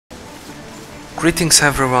Greetings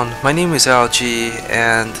everyone, my name is Algie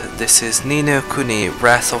and this is Kuni,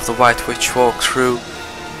 Wrath of the White Witch walkthrough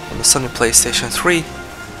on the Sony PlayStation 3.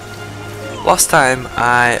 Last time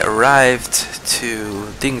I arrived to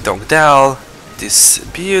Ding Dong Dell, this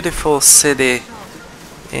beautiful city,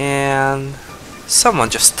 and someone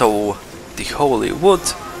just stole the holy wood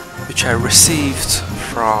which I received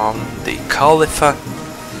from the Caliph.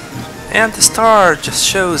 And the star just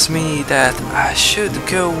shows me that I should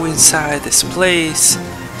go inside this place,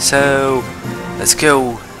 so let's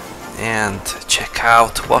go and check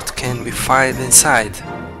out what can we find inside.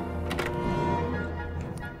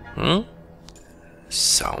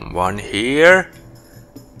 Someone here?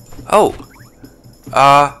 Oh,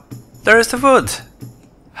 there's the wood.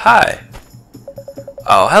 Hi.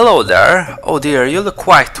 Oh, hello there. Oh dear, you look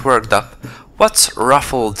quite worked up. What's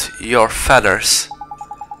ruffled your feathers?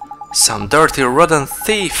 Some dirty rodent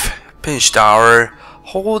thief pinched our...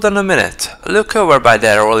 Hold on a minute. Look over by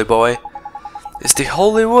there, old boy. Is the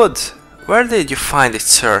holy wood? Where did you find it,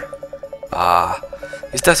 sir? Ah,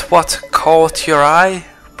 is that what caught your eye?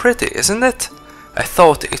 Pretty, isn't it? I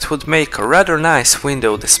thought it would make a rather nice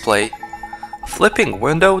window display. Flipping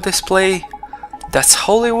window display? That's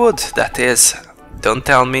holy wood, that is. Don't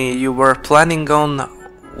tell me you were planning on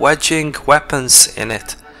wedging weapons in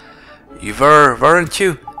it. You were, weren't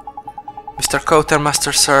you? Mr.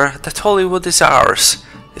 Quartermaster, sir, that holy wood is ours.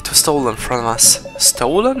 It was stolen from us.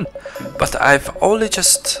 Stolen? But I've only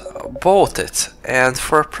just bought it, and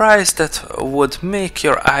for a price that would make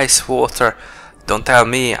your eyes water. Don't tell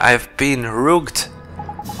me I've been rugged.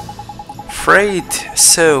 Afraid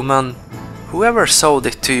so, man. Whoever sold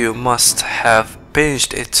it to you must have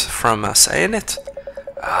pinched it from us, ain't it?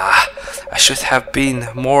 Ah, I should have been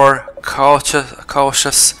more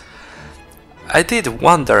cautious. I did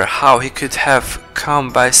wonder how he could have come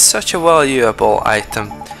by such a valuable item.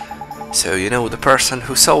 So you know the person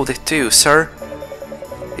who sold it to you, sir?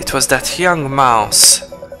 It was that young mouse.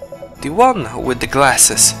 The one with the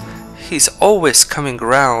glasses. He's always coming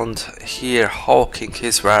round here hawking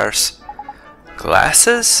his wares.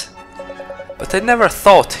 Glasses? But I never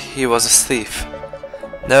thought he was a thief.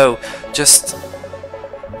 No, just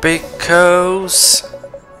because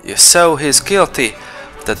you saw he's guilty.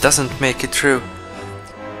 That doesn't make it true.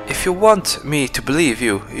 If you want me to believe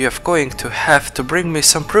you, you're going to have to bring me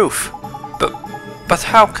some proof. But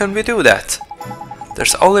how can we do that?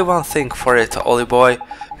 There's only one thing for it, Ollie boy.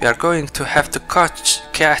 We are going to have to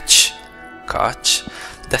catch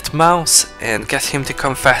that mouse and get him to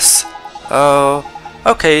confess. Oh,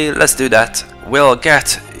 okay, let's do that. We'll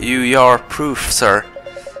get you your proof, sir.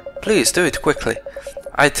 Please do it quickly.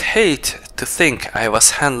 I'd hate to think I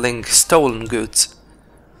was handling stolen goods.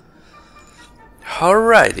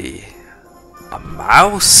 Alrighty. A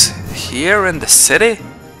mouse here in the city?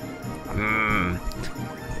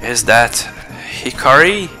 Is that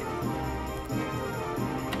Hikari?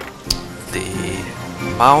 The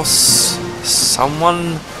mouse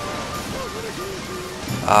someone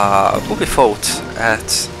who we fought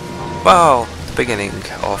at, well, the beginning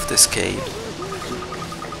of this game.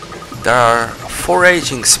 There are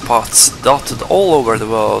foraging spots dotted all over the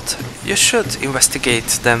world. You should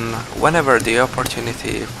investigate them whenever the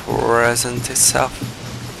opportunity presents itself.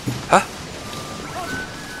 Huh?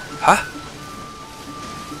 Huh?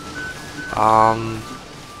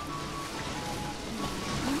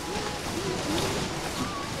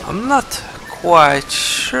 I'm not quite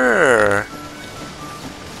sure.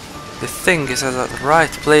 The thing is at the right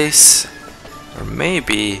place, or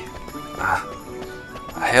maybe I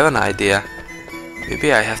have an idea.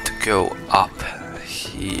 Maybe I have to go up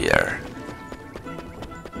here.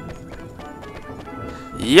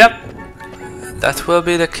 Yep, that will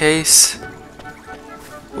be the case.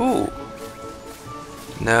 Ooh.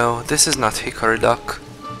 No, this is not Hickory Duck.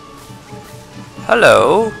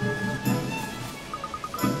 Hello?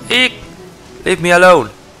 Eek! Leave me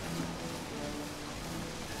alone.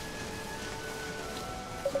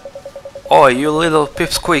 Oi, you little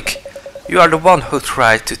pipsqueak. You are the one who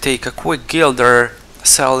tried to take a quick gilder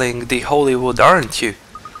selling the holy wood, aren't you?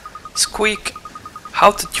 Squeak,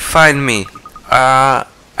 how did you find me?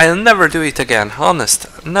 I'll never do it again, honest,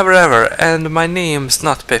 never ever, and my name's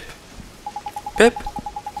not Pip. Pip?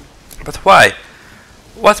 But why?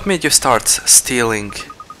 What made you start stealing?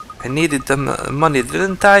 I needed the money,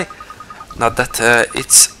 didn't I? Not that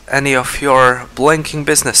it's any of your blanking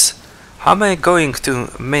business. How am I going to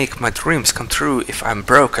make my dreams come true if I'm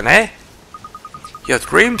broken, eh? Your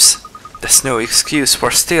dreams? There's no excuse for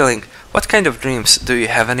stealing. What kind of dreams do you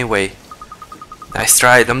have anyway? Nice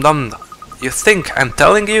try, dum-dum. You think I'm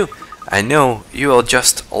telling you? I know you'll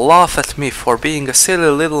just laugh at me for being a silly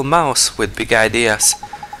little mouse with big ideas.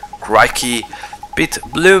 Crikey, bit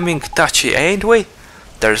blooming touchy, ain't we?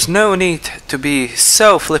 There's no need to be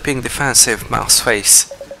so flipping defensive,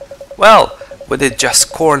 Mouseface. Well, we did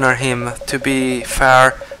just corner him, to be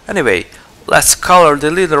fair. Anyway, let's color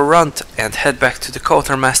the little runt and head back to the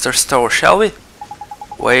quartermaster store, shall we?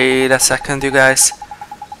 Wait a second, you guys.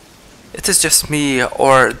 It is just me,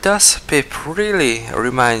 or does Pip really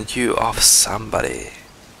remind you of somebody?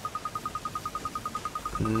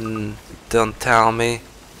 Don't tell me.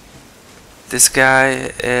 This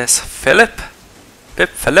guy is Philip? Pip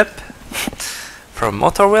Philip? From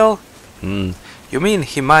Motorville? You mean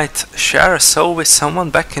he might share a soul with someone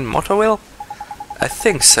back in Motorville? I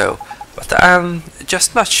think so, but I'm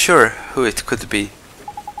just not sure who it could be.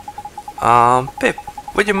 Pip,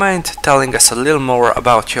 would you mind telling us a little more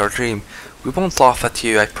about your dream? We won't laugh at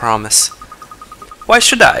you, I promise. Why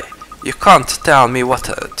should I? You can't tell me what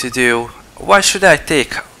to do. Why should I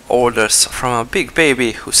take orders from a big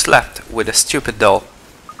baby who slept with a stupid doll?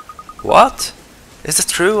 What? Is it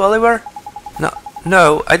true, Oliver?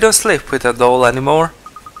 No, I don't sleep with a doll anymore.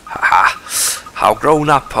 Haha, how grown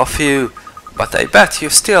up of you. But I bet you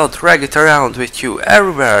still drag it around with you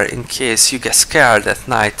everywhere in case you get scared at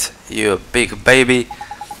night, you big baby.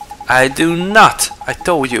 I do not, I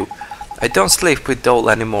told you. I don't sleep with doll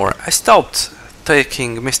anymore. I stopped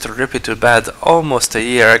taking Mr. Drippy to bed almost a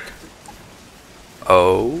year ago.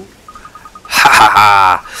 Oh? Ha ha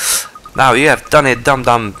ha! Now you have done it,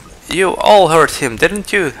 dum-dum. You all heard him,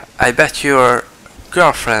 didn't you? I bet your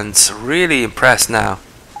girlfriend's really impressed now.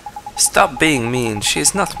 Stop being mean,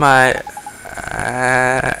 she's not my...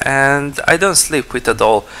 and I don't sleep with a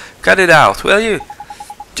doll. Cut it out, will you?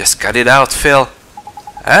 Just cut it out, Phil.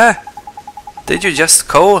 Eh? Did you just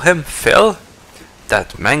call him Phil?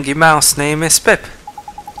 That mangy mouse name is Pip.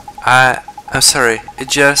 I'm sorry, it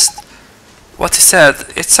just... What he said,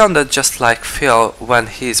 it sounded just like Phil when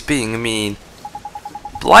he's being mean.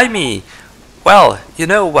 Blimey! Well, you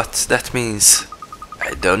know what that means.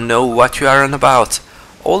 I don't know what you are on about.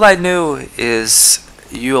 All I know is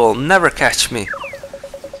you'll never catch me.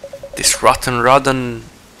 This rotten rodent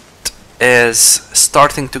is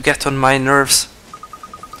starting to get on my nerves.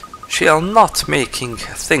 She'll not making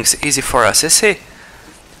things easy for us, is he?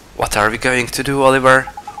 What are we going to do, Oliver?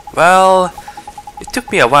 Well, it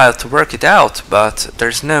took me a while to work it out, but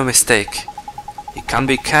there's no mistake. He can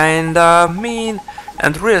be kinda mean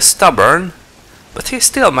and real stubborn, but he's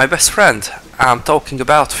still my best friend. I'm talking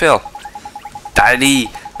about Phil. Daddy,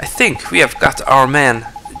 I think we have got our man.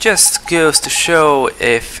 Just goes to show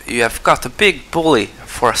if you have got a big bully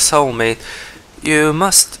for a soulmate, you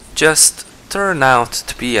must just turn out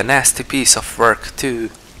to be a nasty piece of work too.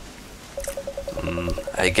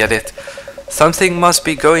 I get it. Something must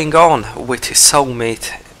be going on with his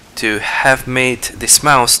soulmate to have made this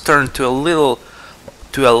mouse turn to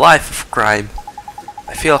a life of crime.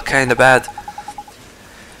 I feel kinda bad.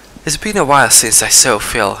 It's been a while since I saw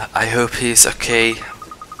Phil. I hope he's okay.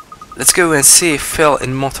 Let's go and see Phil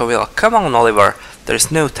in Motorville. Come on, Oliver.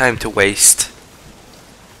 There's no time to waste.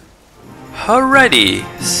 Alrighty,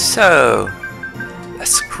 so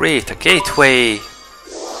let's create a gateway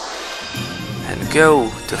and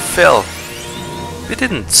go to Phil. We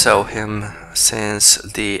didn't saw him since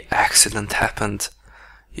the accident happened.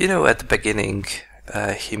 You know, at the beginning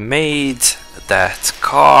he made that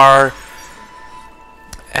car,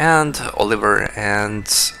 and Oliver and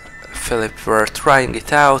Philip were trying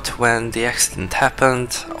it out when the accident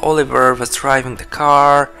happened. Oliver was driving the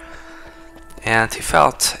car and he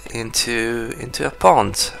fell into a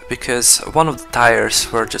pond because one of the tires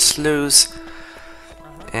were just loose,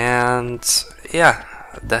 and yeah,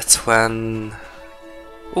 that's when...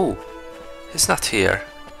 Ooh, he's not here.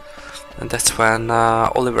 And that's when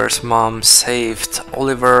Oliver's mom saved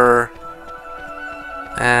Oliver,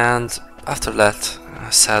 and after that,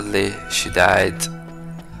 sadly, she died.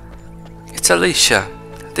 It's Alicia.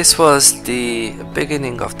 This was the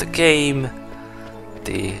beginning of the game,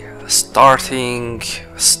 the starting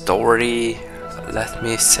story, let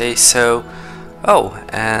me say so. Oh,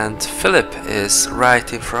 and Philip is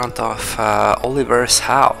right in front of Oliver's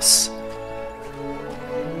house.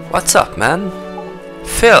 What's up, man?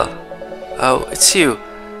 Phil! Oh, it's you.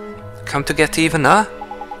 Come to get even, huh?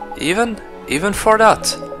 Even? Even for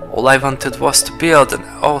that? All I wanted was to build an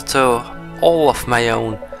auto all of my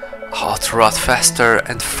own. A hot rod faster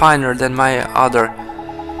and finer than my other.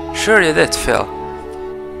 Sure you did, Phil.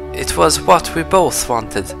 It was what we both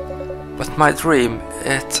wanted. But my dream,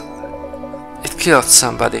 it killed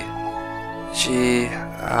somebody.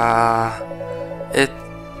 It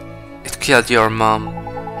killed your mom.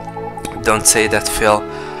 Don't say that, Phil.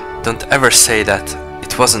 Don't ever say that.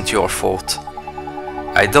 It wasn't your fault.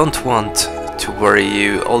 I don't want to worry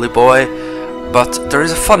you, Ollie boy, but there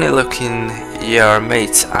is a funny look in your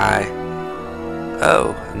mate's eye.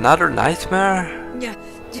 Oh, another nightmare? Yeah.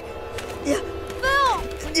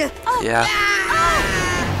 Phil! Yeah.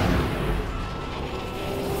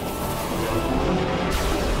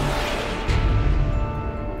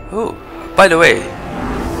 Oh, by the way,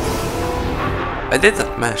 I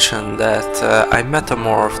didn't mention that I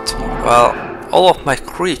metamorphed, well, all of my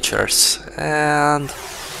creatures and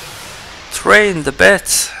trained a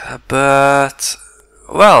bit, but,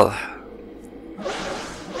 well,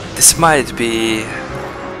 this might be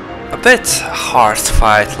a bit hard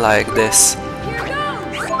fight like this.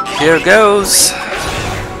 Here goes!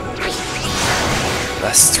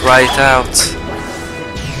 Let's try it out.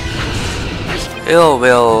 Ill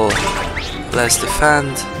will, let's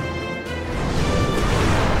defend.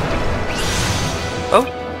 Oh,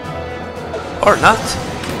 or not.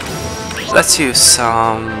 Let's use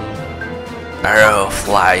some arrow of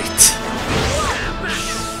light.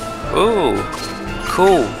 Ooh,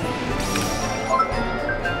 cool.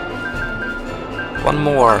 One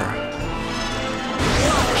more.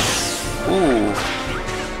 Ooh,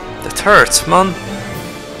 that hurts, man.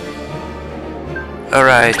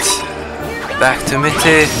 Alright, back to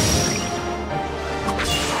Mitty.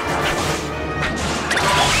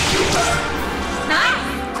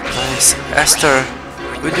 Nice. Esther,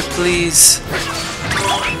 would you please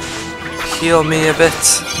heal me a bit?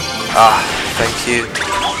 Ah, thank you.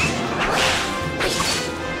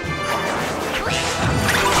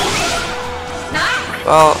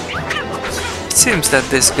 Well, it seems that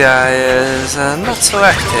this guy is not so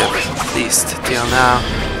active, at least till now.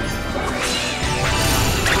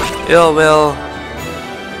 Ill will.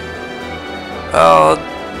 Oh,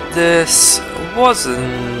 this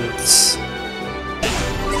wasn't.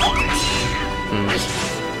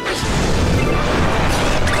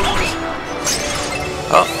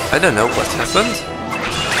 Oh, I don't know what happened.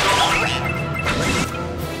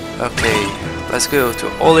 Okay, let's go to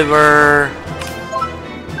Oliver.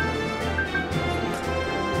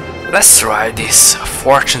 Let's try this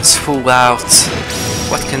Fortune's Fool out.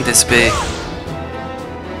 What can this be?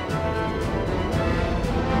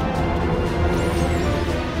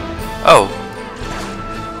 Oh,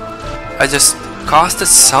 I just casted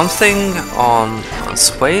something on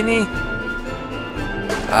Swaney?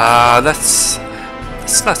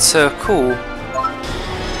 That's not so cool.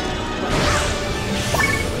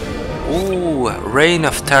 Ooh, Reign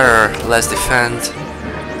of Terror, let's defend.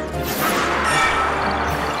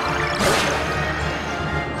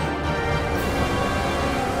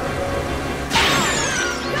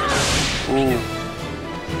 Ooh.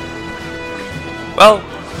 Well,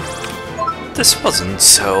 this wasn't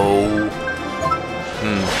so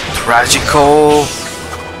tragical.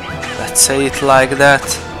 Let's say it like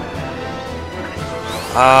that.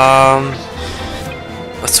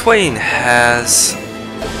 But Swain has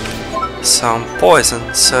some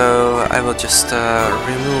poison, so I will just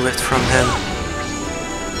remove it from him.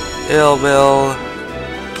 Ill will.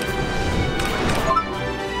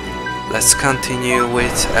 Let's continue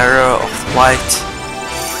with Arrow of Light.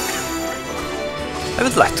 I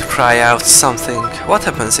would like to cry out something. What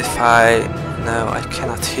happens if I... No, I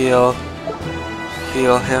cannot heal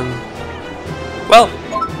him. Well,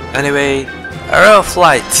 anyway, Arrow of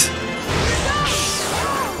Light.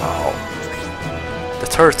 Wow,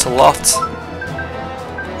 that hurts a lot.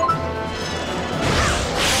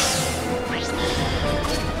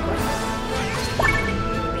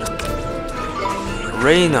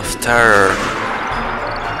 Reign of Terror.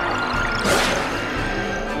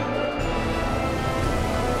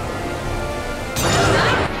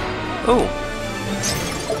 Oh.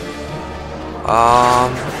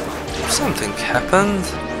 Something happened.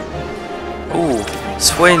 Ooh,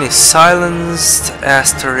 Swain is silenced,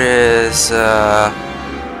 Esther is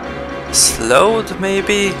slowed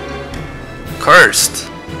maybe? Cursed.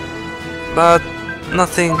 But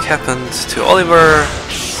nothing happened to Oliver,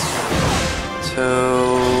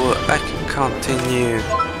 so I can continue.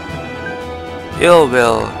 Ill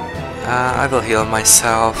will. I will heal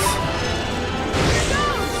myself.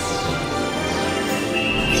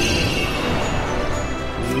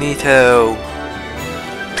 Neato.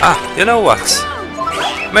 Ah, you know what?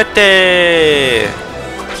 Mete!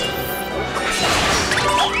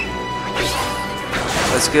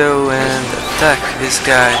 Let's go and attack this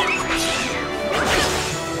guy.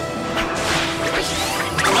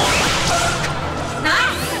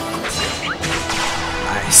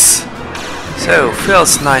 Nice. So,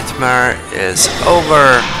 Phil's nightmare is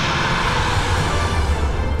over.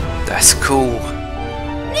 The That's cool.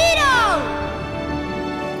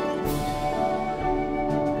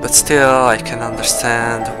 But still, I can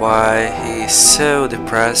understand why he's so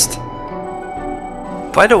depressed.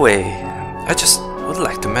 By the way, I just would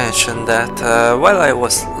like to mention that while I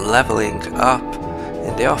was leveling up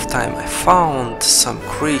in the off time, I found some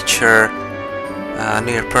creature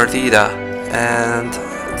near Perdida, and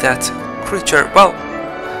that creature, well,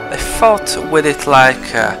 I fought with it like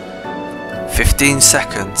 15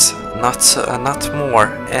 seconds, not more,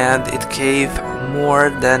 and it gave more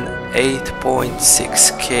than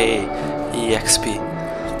 8.6k EXP.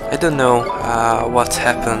 I don't know what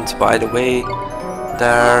happened, by the way.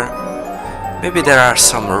 Maybe there are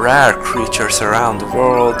some rare creatures around the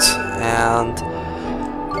world, and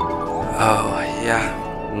oh yeah,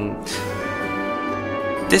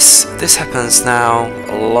 this happens now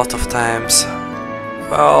a lot of times.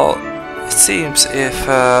 Well, it seems if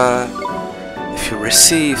you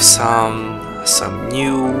receive some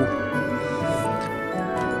new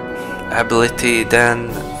ability, then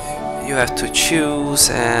you have to choose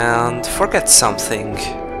and forget something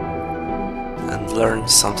and learn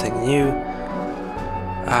something new.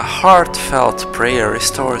 A heartfelt prayer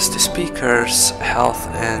restores the speaker's health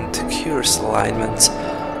and cures alignments.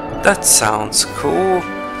 That sounds cool.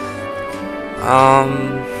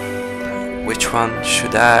 Which one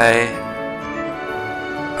should I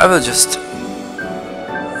will just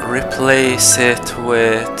replace it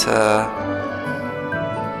with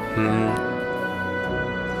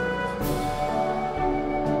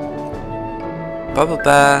bubble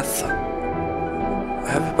bath.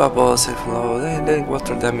 Heavy bubbles inflow, then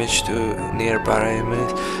water damage to nearby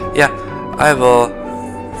enemies. Yeah, I will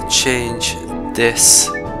change this.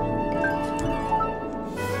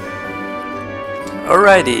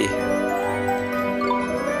 Alrighty.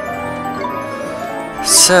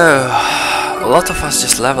 So, a lot of us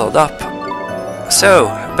just leveled up. So,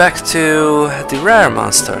 back to the rare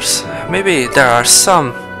monsters. Maybe there are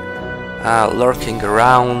some lurking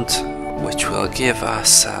around, which will give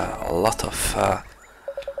us a lot of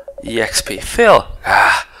EXP. Phil!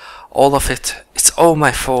 All of it. It's all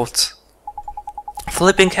my fault.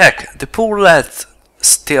 Flipping heck, the poor lad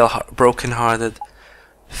still broken-hearted.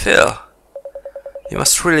 Phil, you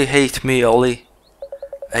must really hate me, Ollie.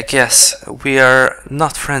 I guess we are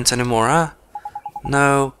not friends anymore, huh?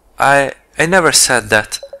 No, I never said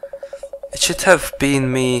that. It should have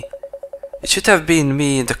been me. It should have been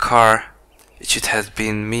me in the car. It should have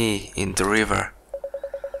been me in the river.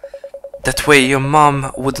 That way your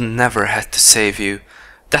mom would never had to save you.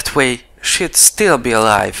 That way she'd still be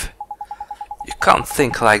alive. You can't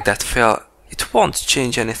think like that, Phil. It won't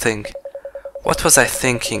change anything. What was I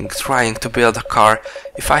thinking, trying to build a car?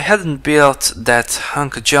 If I hadn't built that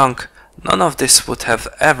hunk of junk, none of this would have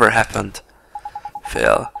ever happened.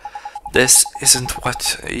 Phil, this isn't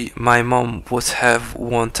what my mom would have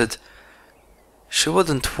wanted. She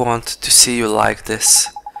wouldn't want to see you like this.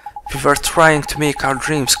 We were trying to make our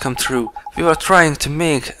dreams come true. We were trying to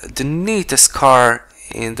make the neatest car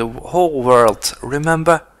in the whole world,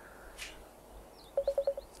 remember?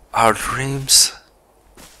 Our dreams?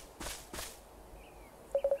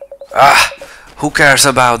 Who cares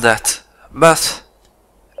about that? But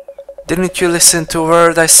didn't you listen to a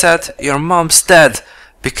word I said? Your mom's dead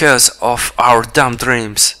because of our dumb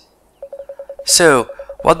dreams. So,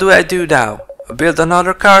 what do I do now? Build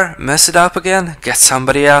another car? Mess it up again? Get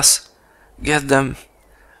somebody else? Get them?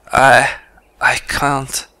 I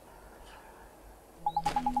can't.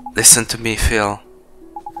 Listen to me, Phil.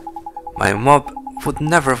 My mom would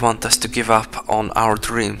never want us to give up on our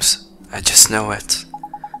dreams. I just know it.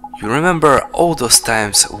 You remember all those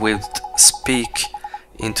times we'd speak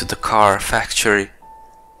into the car factory?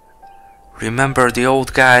 Remember the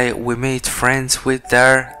old guy we made friends with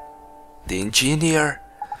there? The engineer?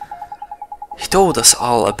 He told us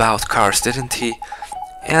all about cars, didn't he?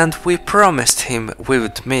 And we promised him we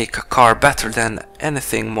would make a car better than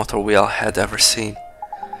anything Motorville had ever seen.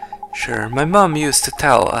 Sure, my mom used to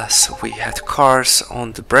tell us we had cars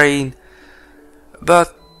on the brain,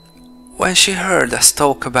 but when she heard us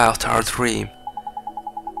talk about our dream,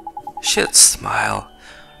 she'd smile.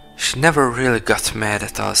 She never really got mad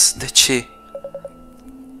at us, did she?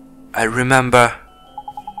 I remember.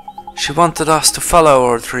 She wanted us to follow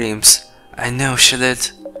our dreams. I know she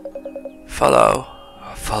did. Follow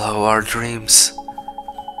our dreams.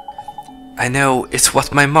 I know it's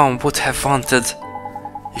what my mom would have wanted.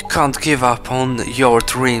 You can't give up on your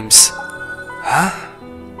dreams. Huh?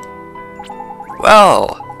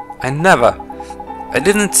 Well, I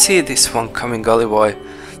didn't see this one coming, Gully Boy.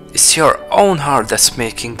 It's your own heart that's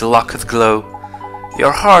making the locket glow.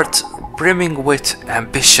 Your heart brimming with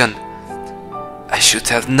ambition. I should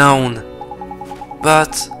have known.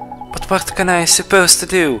 But what can I supposed to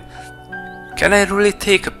do? Can I really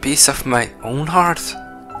take a piece of my own heart?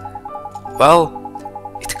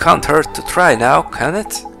 Well, it can't hurt to try now, can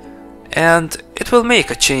it? And it will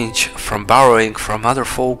make a change from borrowing from other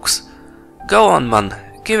folks. Go on, man,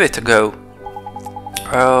 give it a go.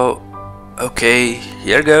 Oh, okay,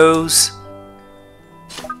 here goes.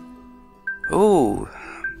 Ooh,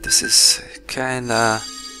 this is kinda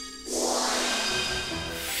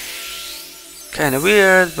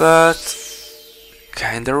weird, but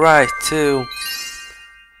kinda right too.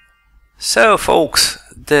 So folks,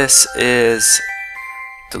 this is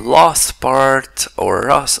the last part or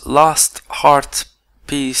last heart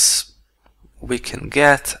piece we can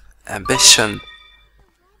get, ambition.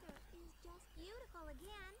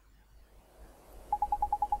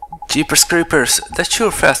 Jeepers creepers, that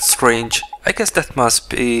sure felt strange. I guess that must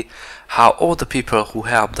be how all the people who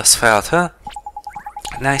helped us felt, huh?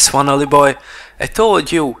 Nice one, Ollie boy. I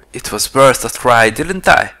told you it was worth a try, didn't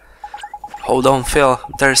I? Hold on, Phil.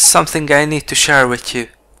 There's something I need to share with you.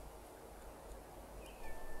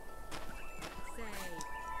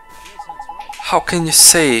 How can you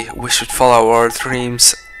say we should follow our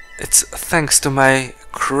dreams? It's thanks to my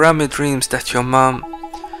crummy dreams that your mom...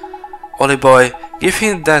 Ollie boy, give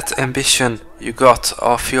him that ambition you got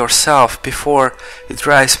of yourself before it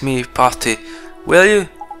drives me potty, will you?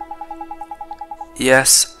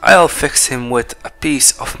 Yes, I'll fix him with a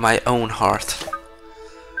piece of my own heart.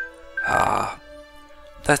 Ah,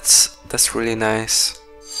 that's really nice.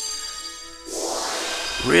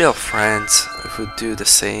 Real friends would do the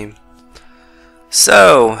same.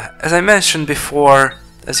 So, as I mentioned before,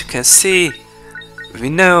 as you can see, we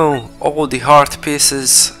know all the heart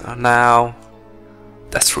pieces now.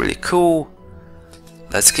 That's really cool.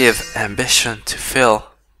 Let's give ambition to Phil.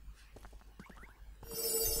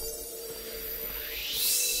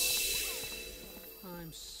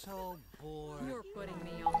 I'm so bored. You're putting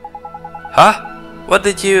me on. Huh? What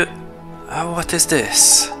did you... what is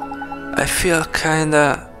this? I feel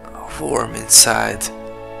kinda warm inside.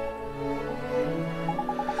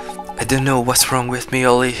 I don't know what's wrong with me,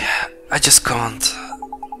 Ollie. I just can't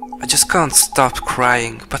stop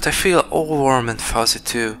crying, but I feel all warm and fuzzy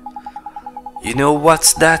too. You know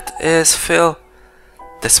what that is, Phil?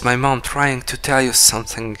 That's my mom trying to tell you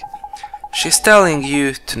something. She's telling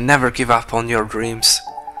you to never give up on your dreams.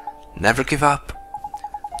 Never give up?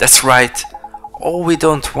 That's right. Oh, we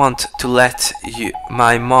don't want to let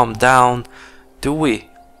my mom down, do we?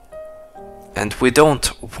 And we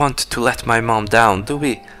don't want to let my mom down, do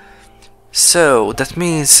we? So that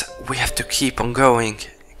means we have to keep on going,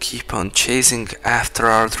 keep on chasing after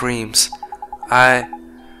our dreams. I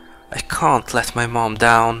can't let my mom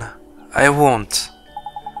down. I won't.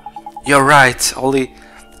 You're right, Ollie.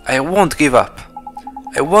 I won't give up.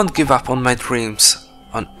 I won't give up on my dreams,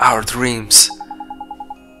 on our dreams.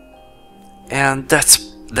 And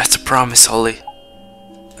that's a promise, Ollie.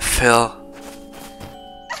 Phil.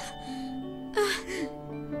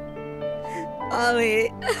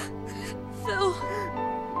 Allie. Phil.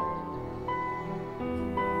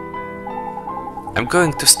 I'm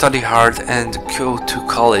going to study hard and go to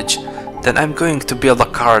college. Then I'm going to build a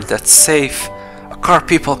car that's safe, a car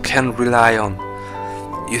people can rely on.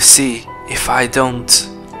 You see, if I don't,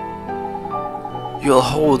 you'll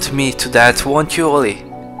hold me to that, won't you, Ollie?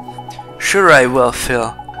 Sure I will,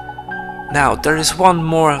 Phil. Now, there is one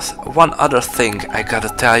other thing I gotta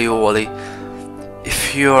tell you, Ollie.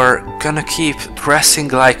 If you're gonna keep dressing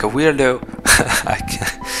like a weirdo,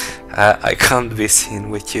 I can't be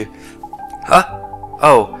seen with you. Huh?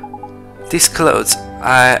 Oh, these clothes,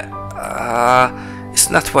 it's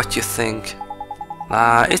not what you think.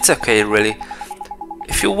 It's okay, really.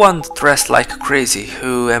 If you want dressed like crazy,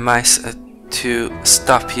 who am I to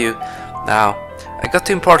stop you? Now, I got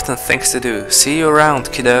important things to do. See you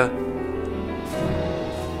around, kiddo.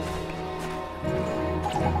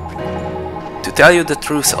 To tell you the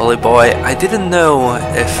truth, Ollie boy, I didn't know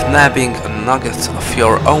if nabbing a nugget of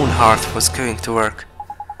your own heart was going to work.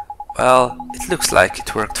 Well, it looks like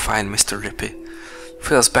it worked fine, Mr. Drippy.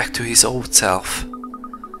 Feels back to his old self.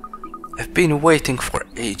 I've been waiting for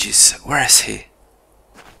ages. Where is he?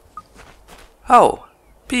 Oh,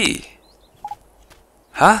 B.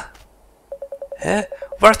 Huh? Eh?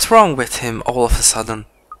 What's wrong with him all of a sudden?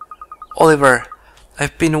 Oliver,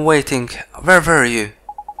 I've been waiting. Where were you?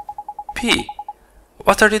 P.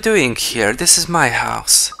 What are you doing here? This is my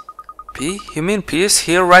house. P? You mean P is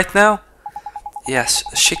here right now? Yes,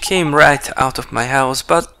 she came right out of my house,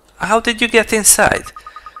 but how did you get inside?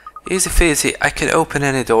 Easy feezy, I can open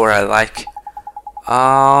any door I like.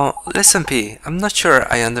 Listen P, I'm not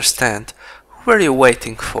sure I understand. Who are you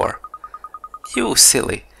waiting for? You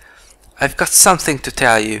silly. I've got something to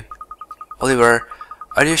tell you. Oliver,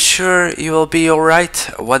 are you sure you will be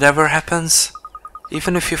alright, whatever happens?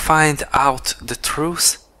 Even if you find out the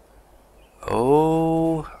truth?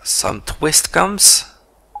 Oh, some twist comes?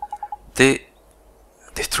 The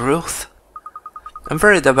truth? I'm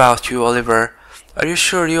worried about you, Oliver. Are you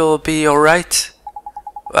sure you'll be alright?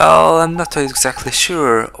 Well, I'm not exactly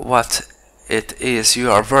sure what it is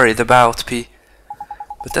you are worried about, P.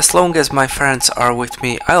 But as long as my friends are with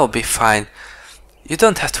me, I'll be fine. You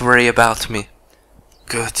don't have to worry about me.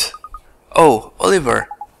 Good. Oh, Oliver,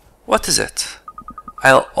 what is it?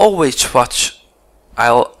 I'll always watch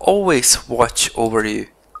over you.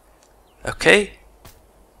 Okay?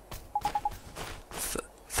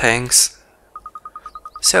 Thanks.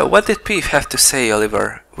 So, what did Peeve have to say,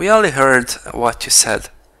 Oliver? We only heard what you said.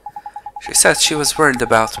 She said she was worried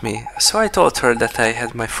about me, so I told her that I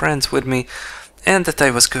had my friends with me and that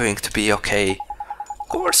I was going to be okay. Of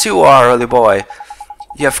course you are, Ollie boy.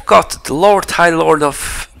 You have got the High Lord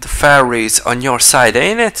of the Fairies on your side,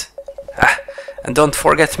 ain't it? Ah, and don't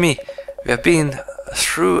forget me. We have been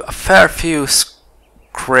through a fair few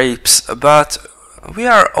scrapes, but we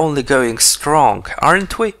are only going strong,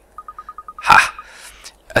 aren't we? Ha!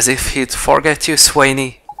 As if he'd forget you,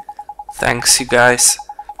 Swaney. Thanks, you guys.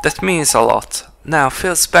 That means a lot. Now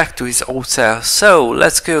Phil's back to his old self, so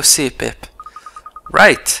let's go see Pip.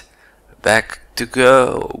 Right. Back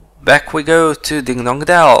we go to Ding Dong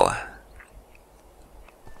Dell.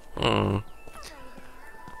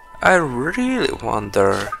 I really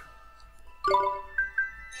wonder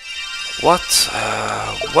what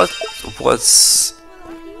was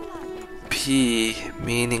P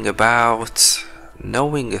meaning about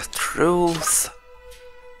knowing the truth?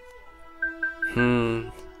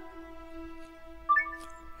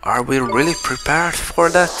 Are we really prepared for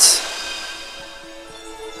that?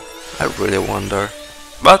 I really wonder.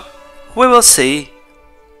 But we will see.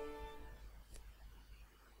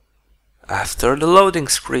 After the loading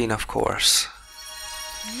screen, of course.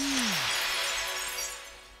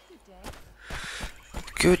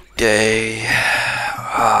 Good day.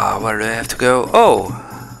 Where do I have to go? Oh!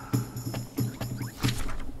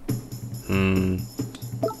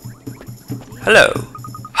 Hello.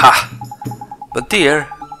 Ha! But dear,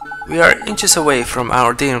 we are inches away from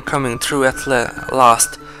our dinner coming through at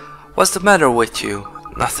last. What's the matter with you?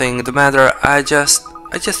 Nothing the matter, I just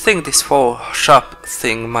think this whole shop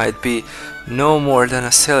thing might be no more than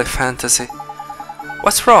a silly fantasy.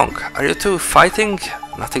 What's wrong? Are you two fighting?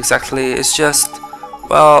 Not exactly, it's just...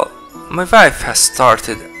 well, my wife has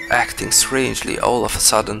started acting strangely all of a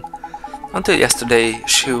sudden. Until yesterday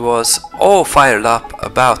she was all fired up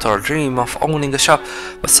about our dream of owning a shop,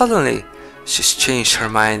 but suddenly she's changed her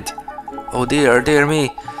mind. Oh dear, dear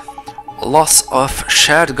me. Loss of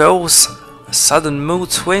shared goals, sudden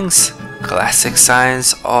mood swings, classic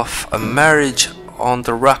signs of a marriage on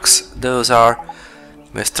the rocks, those are.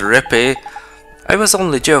 Mr. Drippy, I was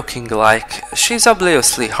only joking, like, she's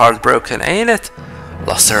obviously heartbroken, ain't it?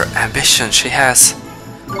 Lost her ambition, she has.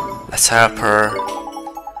 Let's help her.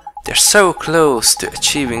 They're so close to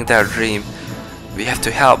achieving their dream. We have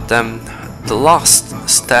to help them the last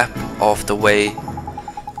step of the way.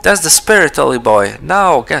 That's the spirit, Ollie boy.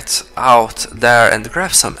 Now get out there and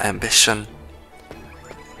grab some ambition.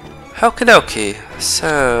 Okie dokie.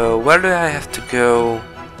 So, where do I have to go?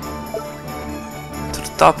 To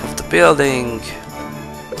the top of the building.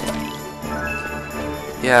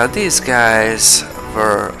 Yeah, these guys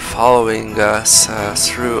were following us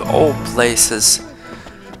through all places.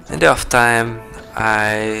 In the off time,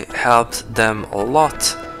 I helped them a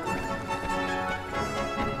lot.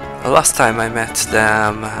 Last time I met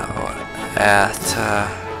them at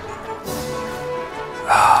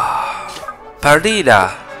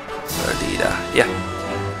Perdida, yeah.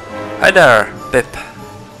 Hi there, Pip.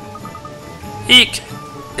 Eek!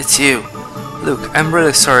 It's you. Look, I'm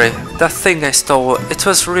really sorry. That thing I stole, it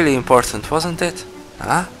was really important, wasn't it?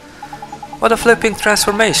 Huh? What a flipping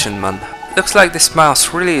transformation, man. Looks like this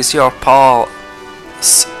mouse really is your pal's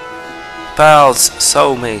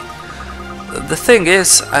soulmate. The thing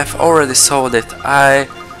is, I've already sold it. I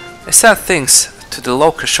said things to the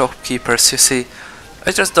local shopkeepers, you see.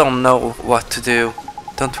 I just don't know what to do.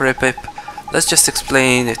 Don't worry, Pip. Let's just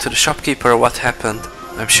explain to the shopkeeper what happened.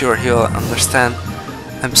 I'm sure he'll understand.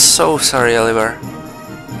 I'm so sorry, Oliver.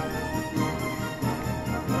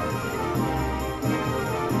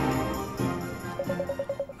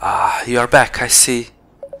 Ah, you are back, I see.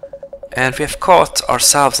 And we have caught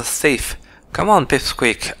ourselves a thief. Come on,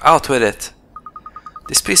 Pipsqueak, out with it.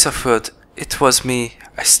 This piece of wood, it was me.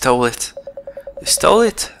 I stole it. You stole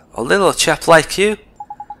it? A little chap like you?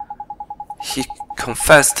 He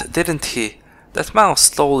confessed, didn't he? That mouse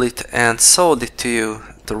stole it and sold it to you,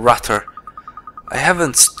 the rotter. I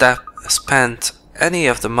haven't spent any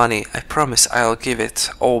of the money. I promise I'll give it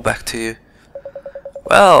all back to you.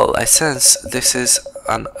 Well, I sense this is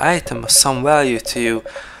an item of some value to you,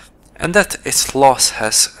 and that its loss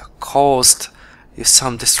has caused you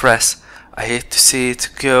some distress. I hate to see it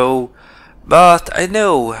go, but I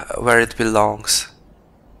know where it belongs.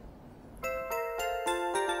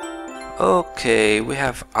 Okay, we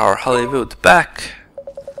have our Hollywood back.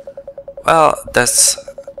 Well, that's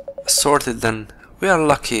sorted then. We are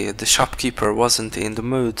lucky the shopkeeper wasn't in the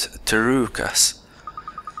mood to rook us.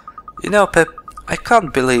 You know, Pip, I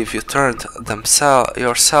can't believe you turned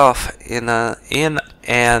yourself in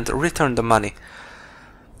and returned the money.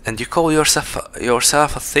 And you call yourself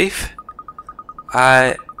a thief?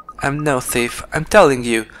 I am no thief, I'm telling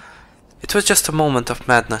you. It was just a moment of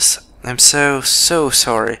madness. I'm so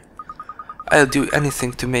sorry. I'll do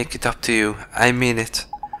anything to make it up to you, I mean it.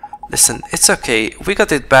 Listen, it's okay, we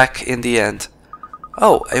got it back in the end.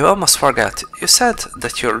 Oh, I almost forgot, you said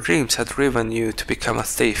that your dreams had driven you to become a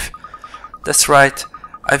thief. That's right,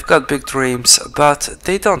 I've got big dreams, but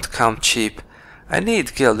they don't come cheap. I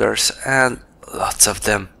need guilders, and lots of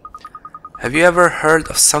them. Have you ever heard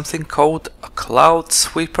of something called a cloud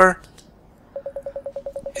sweeper?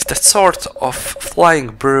 It's that sort of flying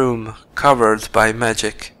broom covered by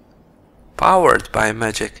magic. Powered by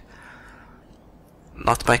magic.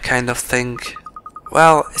 Not my kind of thing.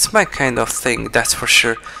 Well, it's my kind of thing, that's for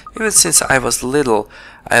sure. Even since I was little,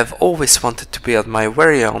 I have always wanted to build my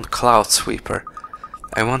very own cloud sweeper.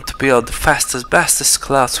 I want to build the fastest, bestest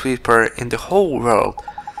cloud sweeper in the whole world.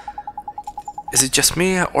 Is it just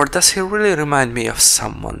me, or does he really remind me of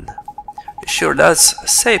someone? He sure does.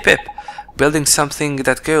 Say, Pip, building something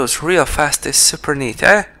that goes real fast is super neat,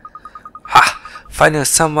 eh? Ha! Finding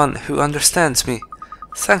someone who understands me.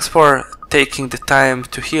 Thanks for taking the time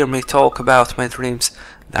to hear me talk about my dreams.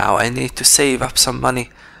 Now I need to save up some money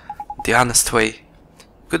the honest way.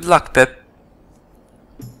 Good luck, Pip.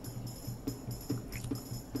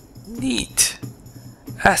 Neat.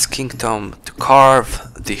 Ask King Tom to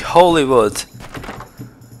carve the holy wood.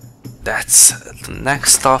 That's the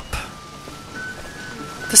next stop.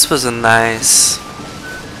 This was a nice,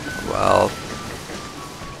 well,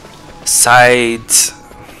 side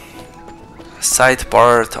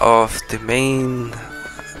part of the main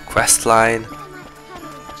quest line.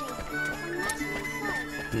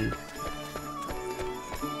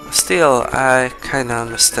 Still, I kinda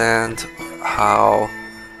understand how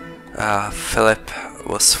Philip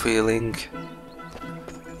was feeling.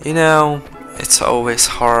 You know, it's always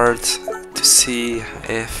hard to see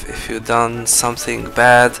if you've done something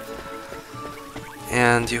bad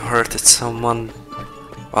and you hurted someone.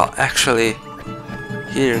 Well, actually,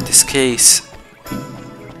 here in this case,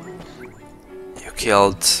 you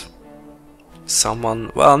killed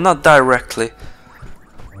someone. Well, not directly,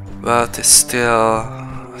 but it's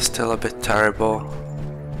still a bit terrible.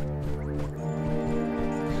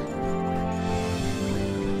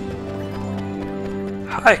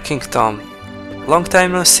 Hi, King Tom. Long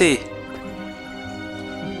time no see.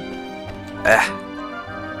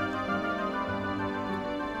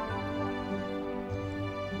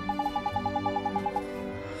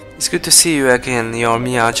 It's good to see you again, Your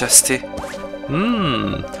Majesty.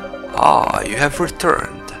 You have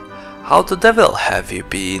returned. How the devil have you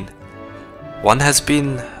been? One has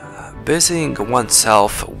been busying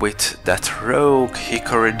oneself with that rogue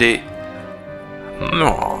Hickory.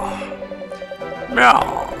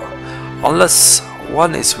 Unless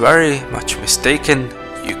one is very much mistaken,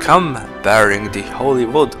 you come bearing the holy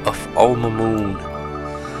wood of Alma Moon.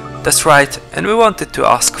 That's right, and we wanted to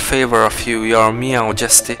ask a favor of you, Your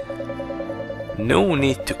Majesty. No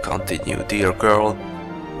need to continue, dear girl.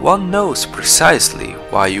 One knows precisely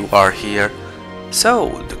why you are here. So,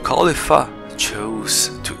 the Caliph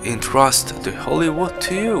chose to entrust the holy wood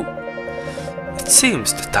to you. It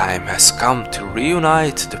seems the time has come to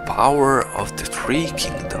reunite the power of the three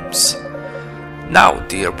kingdoms. Now,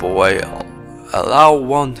 dear boy, allow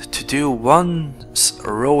one to do one's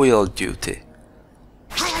royal duty.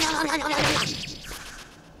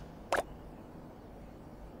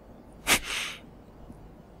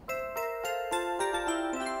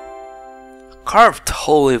 Carved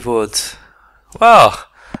holy wood. Wow,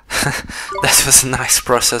 that was a nice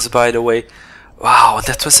process, by the way. Wow,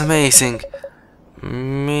 that was amazing.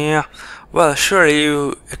 Yeah, well, surely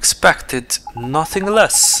you expected nothing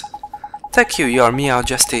less. Thank you, Your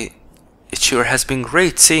Majesty. It sure has been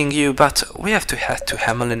great seeing you, but we have to head to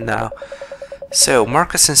Hamelin now. So,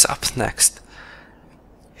 Marcus is up next.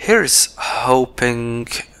 Here's hoping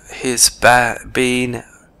he's been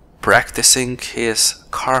practicing his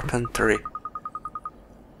carpentry.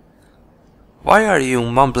 Why are you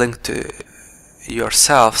mumbling to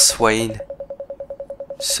yourself, Swain?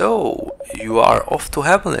 So, you are off to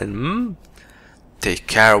Hamelin, hmm? Take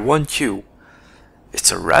care, won't you?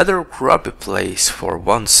 It's a rather grubby place for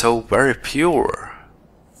one so very pure.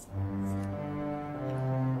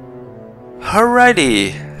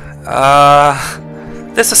 Alrighty.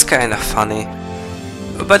 This is kinda funny.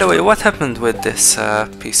 By the way, what happened with this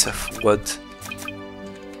piece of wood?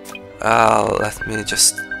 Let me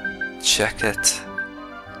just check it.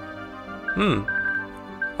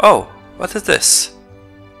 Oh, what is this?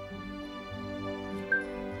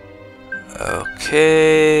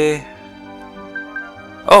 Okay.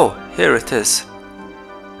 Oh, here it is.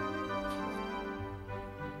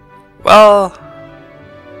 Well,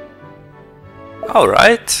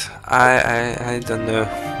 alright. I don't know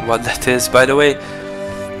what that is, by the way.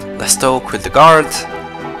 Let's talk with the guard.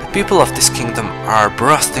 The people of this kingdom are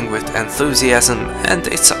bursting with enthusiasm, and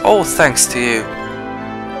it's all thanks to you.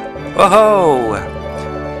 Whoa!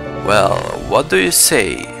 Well, what do you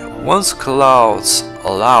say? One's clouds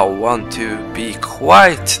allow one to be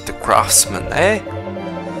quite the craftsman, eh?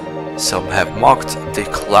 Some have mocked the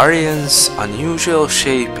Clarion's unusual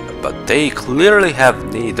shape, but they clearly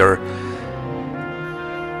have neither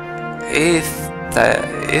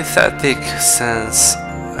aesthetic sense.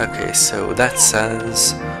 Okay, so that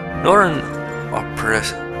sense, nor an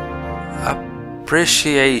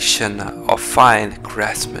appreciation of fine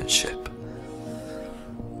craftsmanship.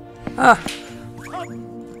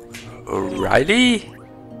 Alrighty.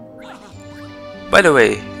 By the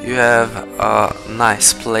way, you have a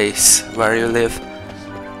nice place where you live.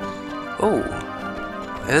 Oh,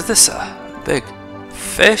 is this a big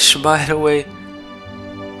fish, by the way?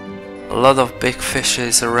 A lot of big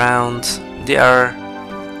fishes around. They are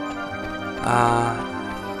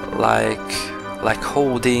like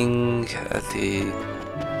holding the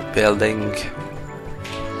building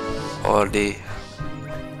or the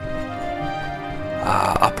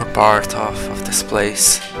upper part of this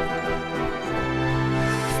place.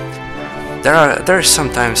 There are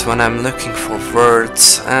sometimes when I'm looking for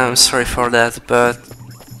words. I'm sorry for that, but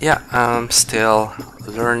yeah, I'm still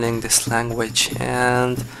learning this language,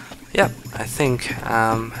 and yeah, I think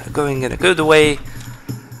I'm going in a good way,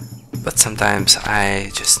 but sometimes I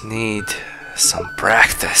just need some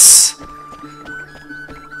practice.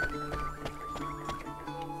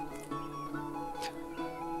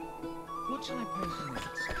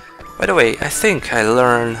 By the way, I think I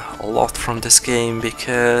learn a lot from this game,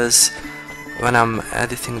 because when I'm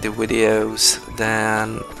editing the videos,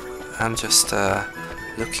 then I'm just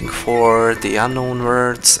looking for the unknown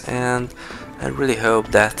words, and I really hope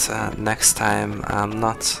that next time I'm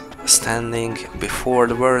not standing before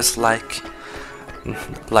the words like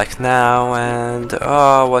now, and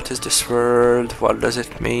oh, what is this word? What does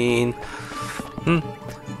it mean?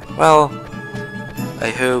 Well,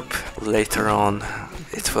 I hope later on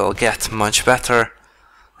it will get much better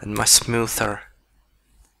and much smoother.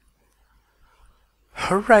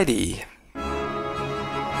 Alrighty.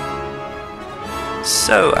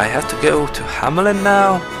 So I have to go to Hamelin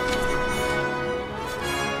now.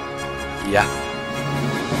 Yeah.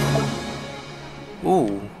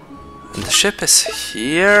 Ooh, and the ship is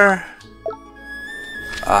here.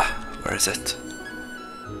 Where is it?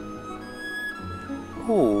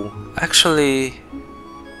 Ooh, actually,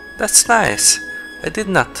 that's nice. I did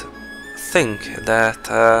not think that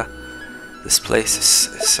this place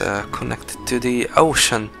is connected to the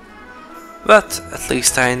ocean, but at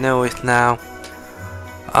least I know it now.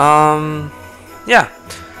 Yeah,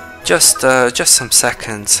 just some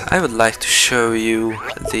seconds. I would like to show you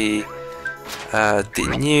the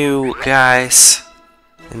new guys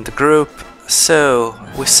in the group. So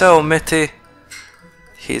we saw Mitty.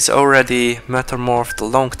 He's already metamorphed a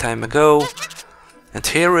long time ago, and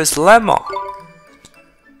here is Lemma.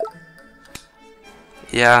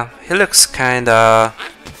 Yeah, he looks kinda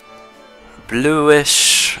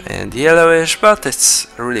bluish and yellowish, but it's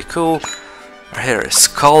really cool. Here is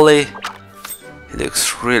Scully. He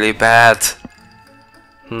looks really bad.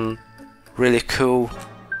 Really cool.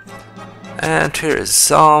 And here is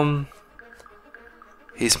Zom.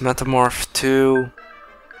 He's metamorphed too.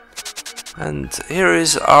 And here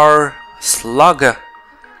is our Slugger,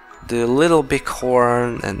 the little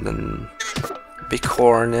bighorn, and then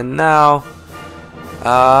bighorn, and now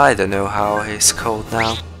I don't know how he's called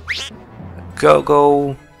now.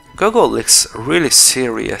 Gogo. Gogo looks really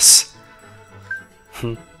serious.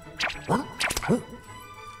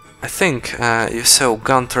 I think you saw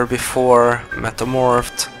Gunther before,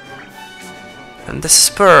 metamorphed. And this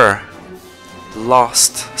is Burr,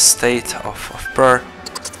 lost state of Burr.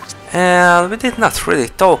 And we did not really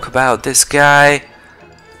talk about this guy,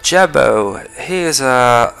 Jabbo. He is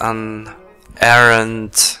an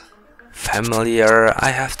errant familiar.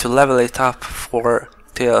 I have to level it up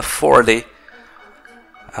till 40.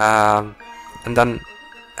 And then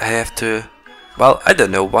I have to... Well, I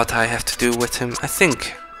don't know what I have to do with him. I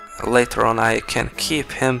think later on I can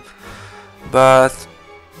keep him. But...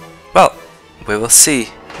 well, we will see.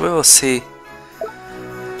 We will see.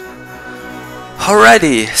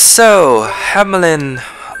 Alrighty, so Hamelin,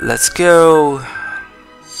 let's go.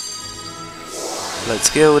 Let's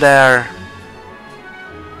go there.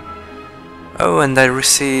 Oh, and I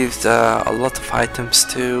received a lot of items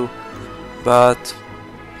too, but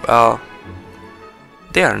well,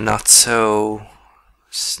 they are not so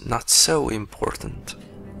important.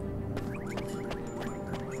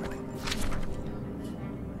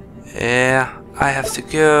 Yeah, I have to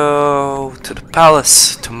go to the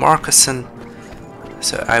palace to Marcusson.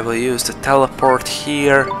 So I will use the teleport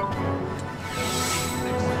here.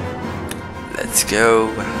 Let's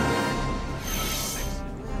go.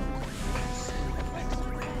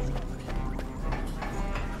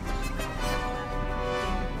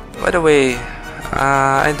 By the way,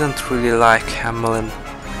 I don't really like Hamelin.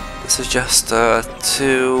 This is just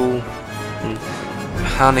too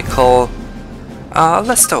mechanical.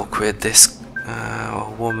 Let's talk with this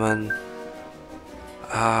woman.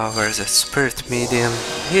 Where is it? Spirit medium.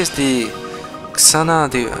 Here's the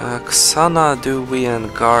Xanaduian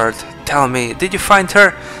guard. Tell me, did you find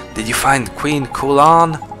her? Did you find Queen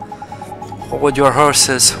Kulan? Hold your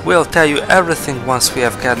horses. We'll tell you everything once we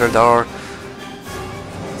have gathered our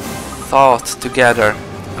thought together.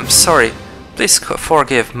 I'm sorry. Please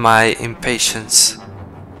forgive my impatience.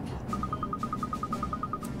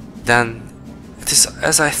 Then, it is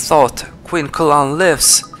as I thought. Queen Kulan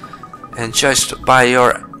lives. And judged by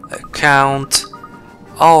your account,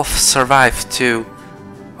 Alf survived too.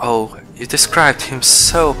 Oh, you described him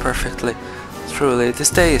so perfectly. Truly, this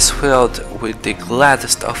day is filled with the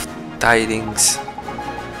gladdest of tidings.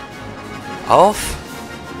 Alf?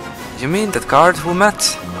 You mean that guard who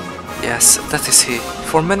met? Yes, that is he.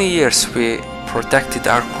 For many years we protected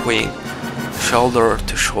our queen, shoulder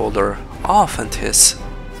to shoulder, Alf and his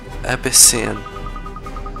Abyssinian.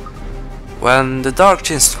 When the dark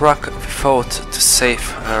gin struck, we fought to save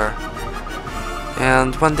her,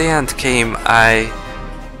 and when the end came, I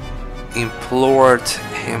implored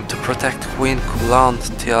him to protect Queen Kulan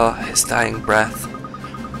till his dying breath.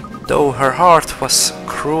 Though her heart was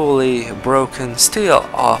cruelly broken, still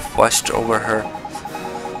Alf watched over her.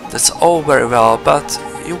 That's all very well, but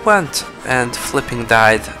you went and Flipping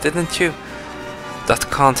died, didn't you? That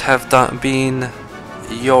can't have been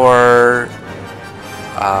your...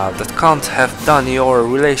 that can't have done your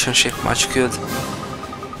relationship much good.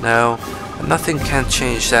 No, nothing can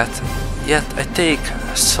change that. Yet I take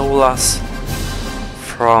solace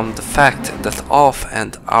from the fact that Alf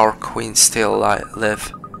and our queen still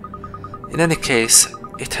live. In any case,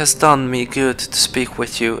 it has done me good to speak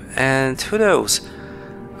with you, and who knows,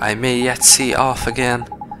 I may yet see Alf again.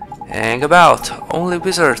 Hang about, only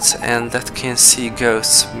wizards and that can see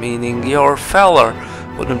ghosts, meaning your feller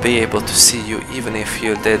wouldn't be able to see you even if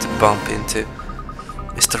you did bump into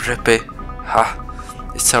Mr. Drippy. Ha,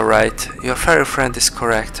 it's alright, your fairy friend is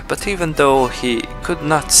correct, but even though he could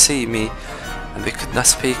not see me and we could not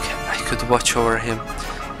speak, I could watch over him.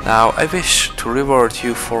 Now I wish to reward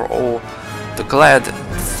you for all the glad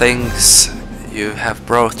things you have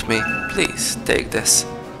brought me. Please take this.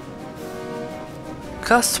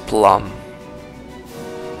 Gust plum.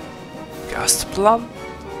 Gust plum?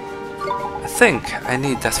 I think I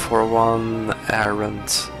need that for one errand.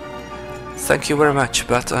 Thank you very much,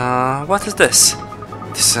 but what is this?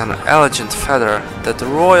 This is an elegant feather that the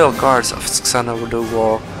royal guards of Xanadu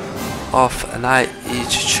wore off, and I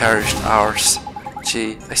each cherished ours.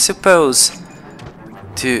 Gee, I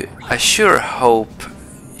sure hope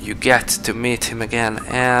you get to meet him again,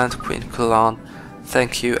 and Queen Kulan.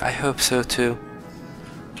 Thank you, I hope so too.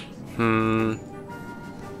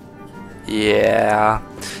 Yeah,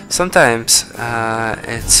 sometimes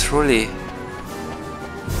it's really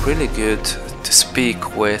good to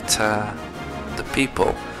speak with the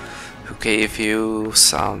people who gave you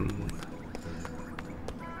some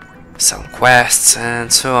quests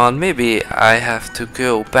and so on. Maybe I have to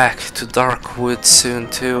go back to Darkwood soon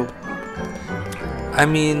too. I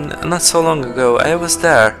mean, not so long ago I was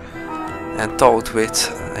there and talked with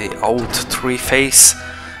a old tree face,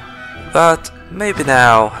 but maybe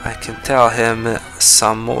now I can tell him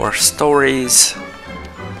some more stories.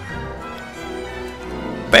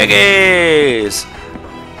 Piggies!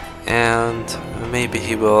 And maybe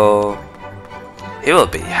he will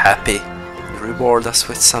be happy and reward us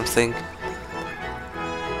with something.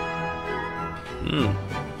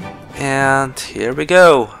 And here we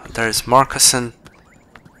go. There's Marcusson.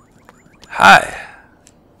 Hi.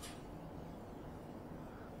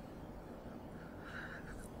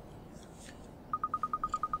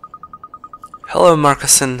 Hello,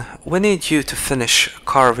 Marcusson. We need you to finish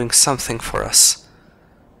carving something for us.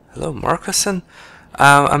 Hello, Marcusson.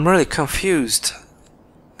 I'm really confused.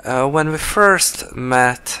 When we first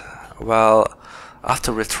met, well,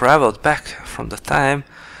 after we traveled back from the time,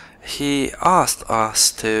 he asked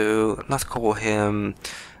us to not call him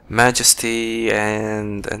Majesty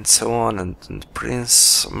and so on, and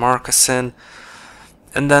Prince Marcusson.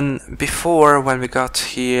 And then before, when we got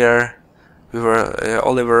here, we were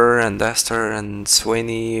Oliver and Esther and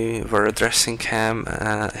Sweeney were addressing him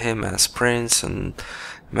as Prince and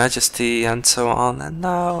Majesty and so on, and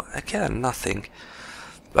now again nothing.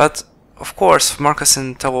 But of course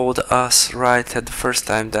Marcusson told us right at the first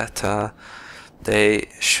time that they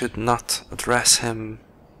should not address him.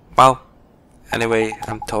 Well, anyway,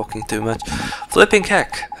 I'm talking too much. Flipping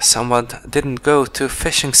heck, someone didn't go to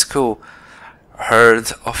fishing school.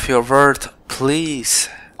 Heard of your word, please.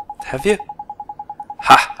 Have you?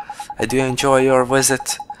 Ha! I do enjoy your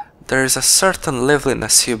visit. There is a certain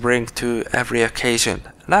liveliness you bring to every occasion.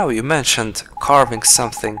 Now you mentioned carving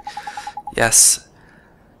something. Yes,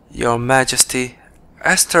 Your Majesty.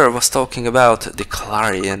 Esther was talking about the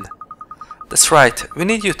Clarion. That's right, we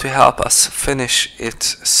need you to help us finish it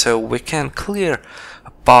so we can clear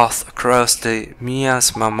a path across the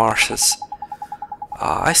miasma marshes.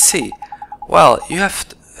 Ah, I see. Well, you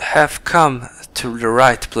have come to the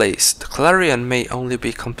right place. The Clarion may only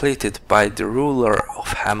be completed by the ruler of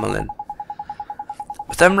Hamelin.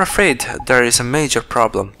 But I'm afraid there is a major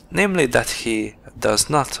problem, namely that he does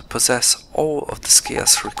not possess all of the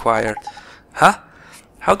skills required. Huh?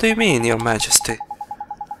 How do you mean, Your Majesty?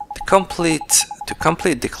 To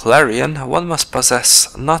complete the Clarion, one must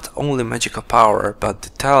possess not only magical power, but the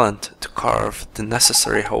talent to carve the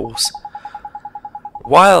necessary holes.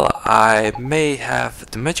 While I may have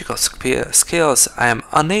the magical skills, I am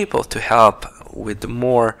unable to help with the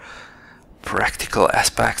more practical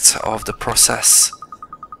aspects of the process.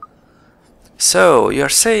 So, you're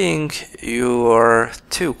saying you're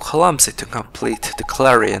too clumsy to complete the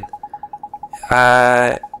Clarion.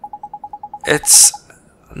 It's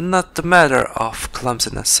not the matter of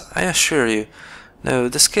clumsiness, I assure you. No,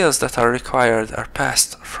 the skills that are required are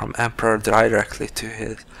passed from Emperor directly to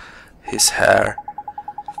his heir.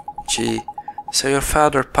 Gee, so your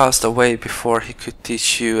father passed away before he could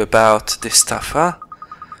teach you about this stuff, huh?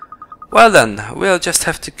 Well then, we'll just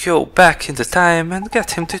have to go back in the time and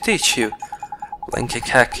get him to teach you. Blinking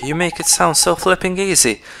heck, you make it sound so flipping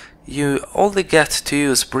easy. You only get to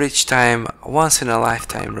use bridge time once in a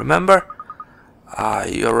lifetime, remember? Ah,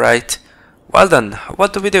 you're right. Well then,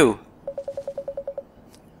 what do we do?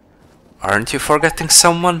 Aren't you forgetting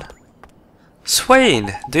someone?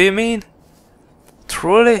 Swain, do you mean?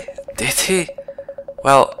 Truly? Did he?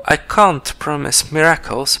 Well, I can't promise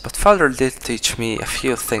miracles, but father did teach me a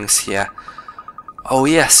few things, yeah. Oh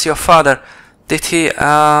yes, your father. Did he,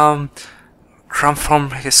 come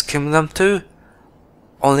from his kingdom too?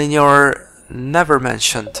 Only you're never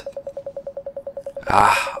mentioned.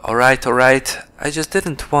 Ah, alright. I just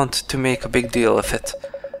didn't want to make a big deal of it.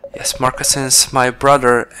 Yes, Marcusson's my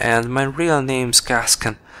brother, and my real name's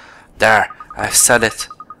Gaskin. There, I've said it.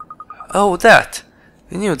 Oh, that!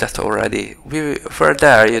 You knew that already. We were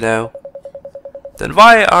there, you know. Then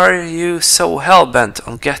why are you so hell-bent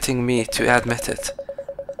on getting me to admit it?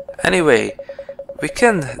 Anyway, we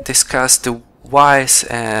can discuss the whys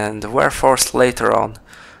and wherefores later on.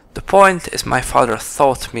 The point is my father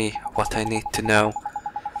taught me what I need to know.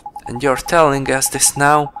 And you're telling us this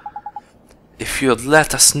now? If you'd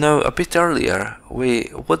let us know a bit earlier,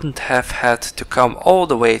 we wouldn't have had to come all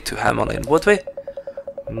the way to Hamelin, would we?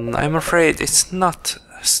 I'm afraid it's not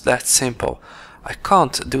that simple. I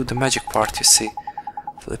can't do the magic part, you see.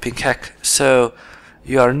 Flipping heck, so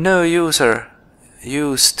you are no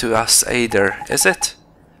use to us either, is it?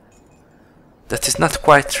 That is not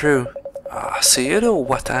quite true. So you know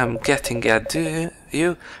what I'm getting at, do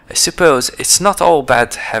you? I suppose it's not all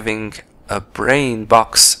bad having a brain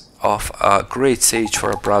box of a great sage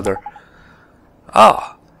for a brother.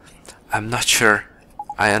 Ah, I'm not sure.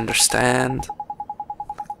 I understand.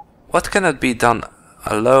 What cannot be done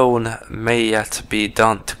alone may yet be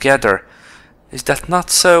done together. Is that not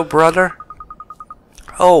so, brother?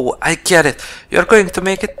 Oh, I get it. You're going to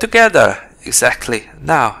make it together. Exactly.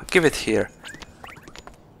 Now, give it here.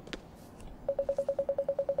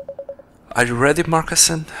 Are you ready,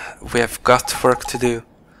 Marcusson? We have got work to do.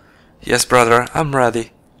 Yes, brother, I'm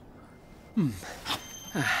ready.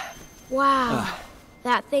 Wow,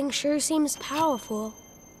 that thing sure seems powerful.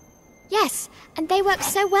 Yes, and they work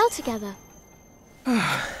so well together.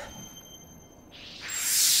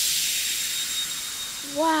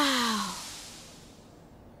 Wow.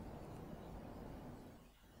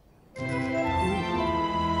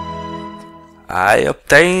 I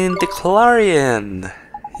obtained the Clarion!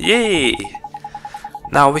 Yay!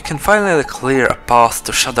 Now we can finally clear a path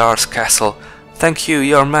to Shadar's castle. Thank you,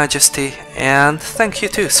 your majesty, and thank you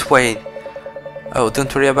too, Swain. Oh,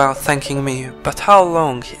 don't worry about thanking me, but how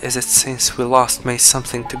long is it since we last made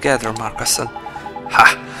something together, Marcusson?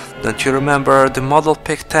 Ha! Don't you remember the model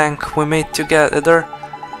pig tank we made together?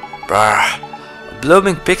 Brr, a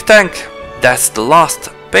blooming pig tank? That's the last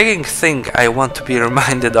begging thing I want to be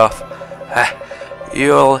reminded of.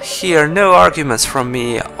 You'll hear no arguments from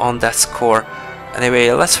me on that score. Anyway,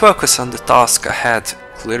 let's focus on the task ahead,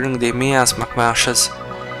 clearing the miasma marshes.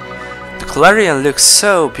 The Clarion looks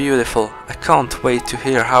so beautiful. I can't wait to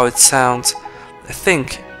hear how it sounds. I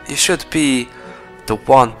think you should be the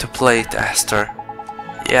one to play it, Esther.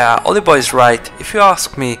 Yeah, Oliboy's right. If you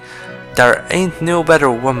ask me, there ain't no better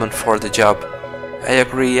woman for the job. I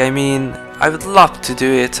agree. I mean, I would love to do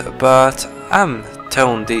it, but I'm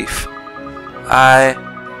tone deaf.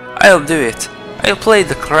 I'll do it. I'll play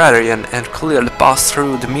the Clarion and clear the path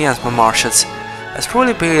through the miasma marshes. I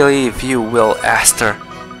truly believe you will, Esther.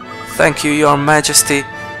 Thank you, your majesty.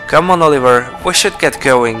 Come on, Oliver, we should get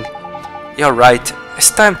going. You're right,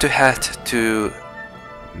 it's time to head to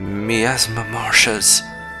miasma marshes.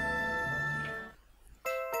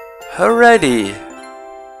 Alrighty.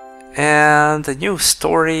 And a new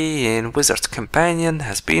story in Wizard's Companion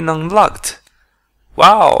has been unlocked.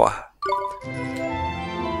 Wow!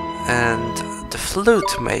 And the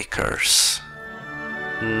flute makers.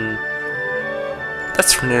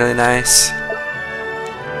 That's really nice.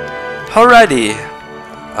 Alrighty.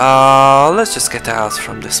 Let's just get out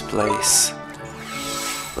from this place.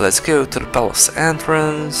 Let's go to the palace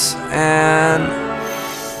entrance, and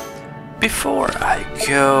before I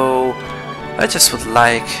go, I just would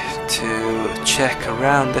like to check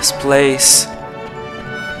around this place.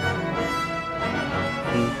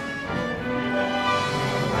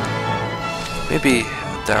 Maybe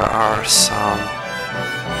there are some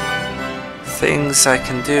things I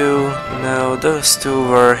can do. No, those two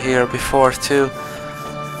were here before too.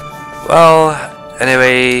 Well,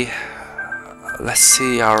 anyway, let's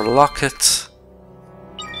see our locket.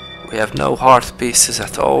 We have no heart pieces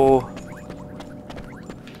at all.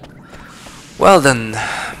 Well then,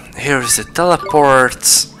 here's the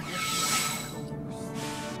teleport.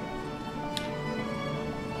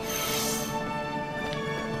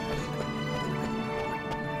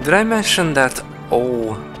 Did I mention that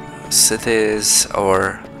all cities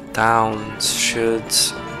or towns should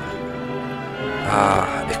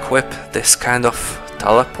equip this kind of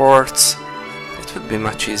teleports? It would be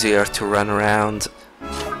much easier to run around.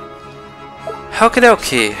 Okie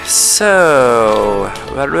dokie, so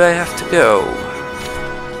where do I have to go?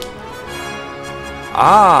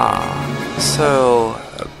 So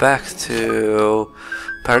back to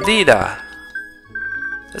Perdida.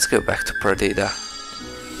 Let's go back to Perdida.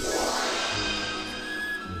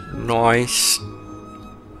 Nice.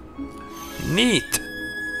 Neat.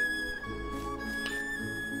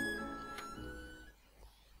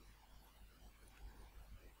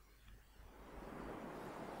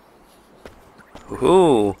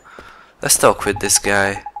 Ooh, let's talk with this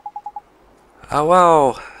guy.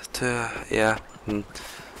 Well, yeah,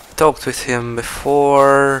 talked with him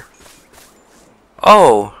before.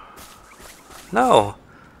 Oh, no,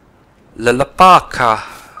 Lalapaka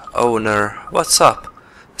owner, what's up?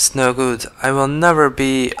 It's no good. I will never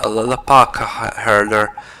be a Lalapaka herder.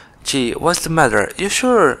 Gee, what's the matter? You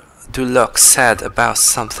sure do look sad about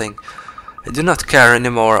something. I do not care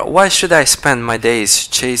anymore. Why should I spend my days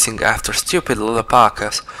chasing after stupid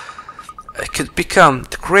Lalapakas? I could become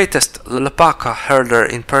the greatest Lalapaka herder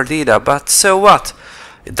in Perdida, but so what?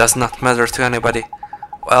 It does not matter to anybody.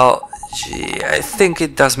 Well, gee, I think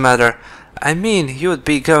it does matter. I mean, you would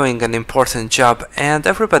be doing an important job and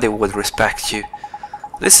everybody would respect you.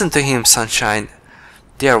 Listen to him, Sunshine.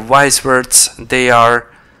 They are wise words, they are...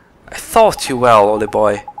 I thought you well, Ollie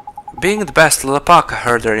boy. Being the best Lalapaka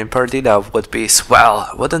herder in Perdida would be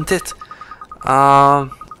swell, wouldn't it?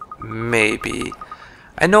 Maybe.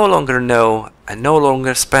 I no longer know. I no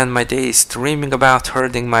longer spend my days dreaming about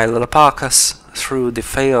herding my Lalapakas. through the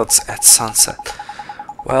fields at sunset.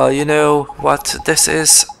 Well, you know what this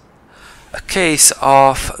is a case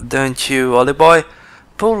of, don't you, Ollie boy?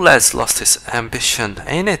 Poor lad's lost his ambition,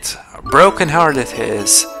 ain't it? Broken-hearted he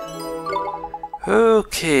is.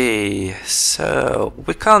 Okay, so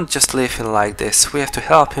we can't just leave him like this. We have to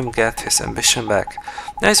help him get his ambition back.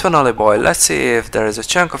 Nice one, Ollie boy. Let's see if there is a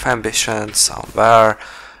chunk of ambition somewhere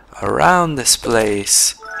around this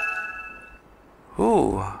place.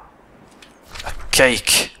 Ooh, a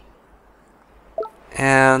cake.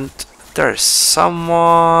 And there's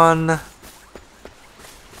someone.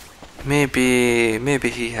 Maybe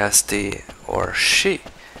he has the, or she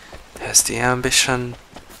has the ambition.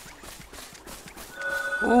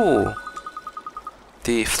 Ooh,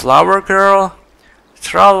 the flower girl.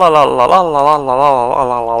 Tra la la la la la la la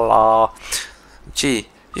la la la. Gee,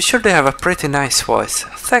 you surely have a pretty nice voice.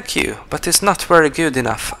 Thank you, but it's not very good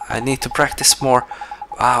enough. I need to practice more.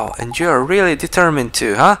 Wow, and you are really determined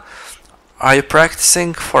to, huh? Are you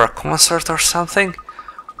practicing for a concert or something?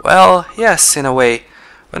 Well, yes, in a way.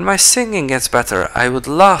 When my singing gets better, I would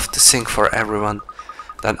love to sing for everyone.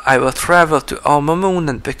 Then I will travel to Alma Moon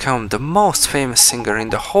and become the most famous singer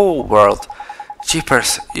in the whole world.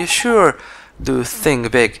 Jeepers, you sure do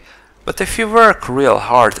think big. But if you work real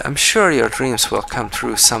hard, I'm sure your dreams will come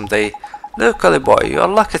true someday. Look, Ollie boy, your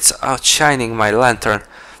luck is outshining my lantern.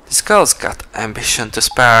 This girl's got ambition to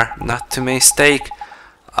spare, not to mistake.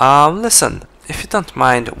 Listen, if you don't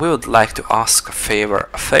mind, we would like to ask a favor.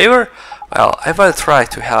 A favor? Well, I will try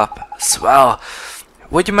to help. Swell.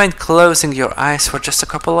 Would you mind closing your eyes for just a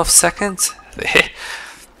couple of seconds?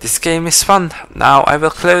 This game is fun. Now I will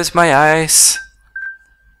close my eyes.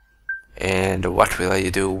 And what will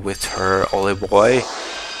you do with her, Ollie boy?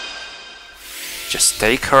 Just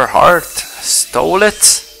take her heart? Stole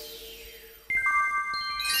it?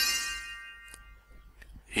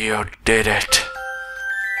 You did it.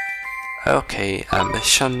 Okay,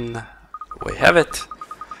 ambition. We have it.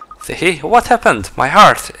 See, what happened? My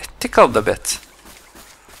heart, it tickled a bit.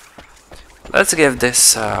 Let's give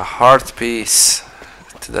this heart piece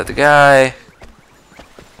to that guy.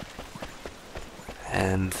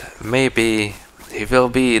 And maybe he will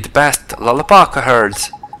be the best Lalapaka herd.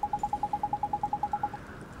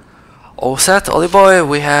 All set, Ollie boy,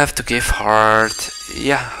 we have to give heart.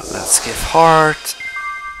 Yeah, let's give heart.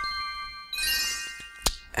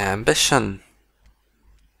 Ambition.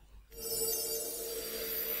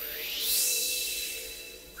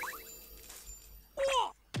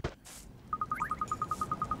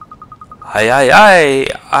 Aye,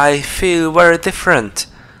 I feel very different.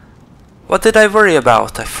 What did I worry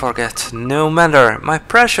about? I forget. No matter. My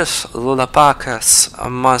precious Lulapakas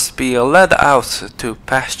must be led out to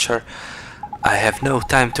pasture. I have no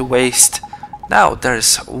time to waste. Now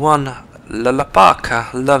there's one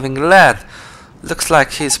Lulapaka loving lad. Looks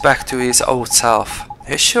like he's back to his old self.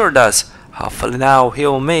 He sure does. Hopefully now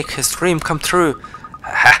he'll make his dream come true.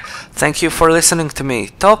 Thank you for listening to me.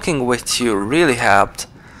 Talking with you really helped.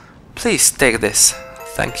 Please take this.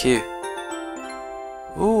 Thank you.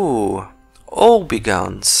 Ooh, Obi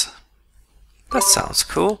guns. That sounds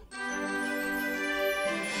cool.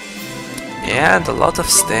 And a lot of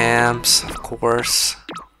stamps, of course.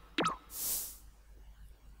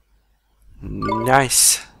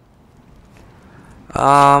 Nice.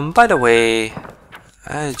 By the way,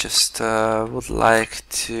 I just would like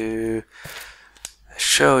to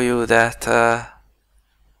show you that.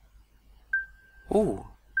 Ooh.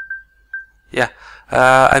 Yeah,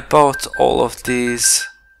 I bought all of these.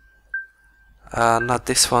 Not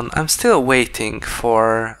this one. I'm still waiting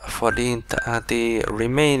for the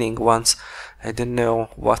remaining ones. I don't know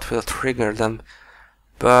what will trigger them,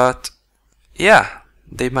 but yeah,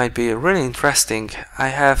 they might be really interesting. I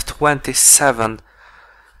have 27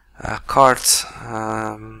 cards,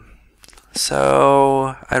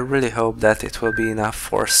 so I really hope that it will be enough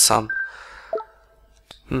for some.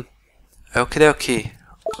 Okie dokie.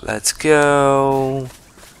 Let's go.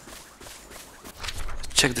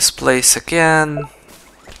 Check this place again.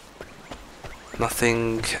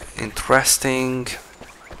 Nothing interesting.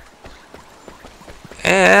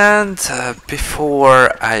 And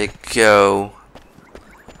before I go,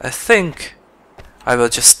 I think I will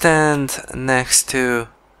just stand next to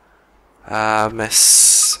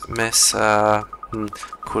Miss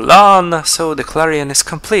Kulan, so the Clarion is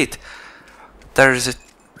complete. There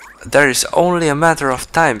is only a matter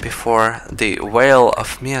of time before the whale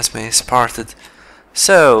of miasma is parted.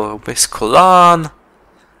 So, Miss Kulan,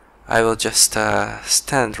 I will just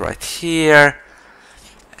stand right here.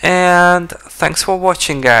 And thanks for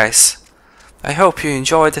watching, guys. I hope you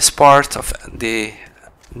enjoyed this part of the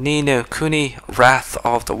Ni no Kuni Wrath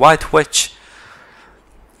of the White Witch.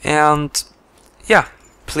 And yeah,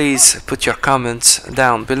 please put your comments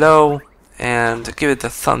down below and give it a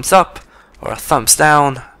thumbs up or a thumbs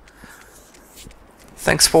down.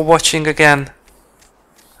 Thanks for watching again.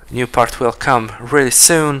 New part will come really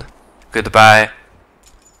soon. Goodbye.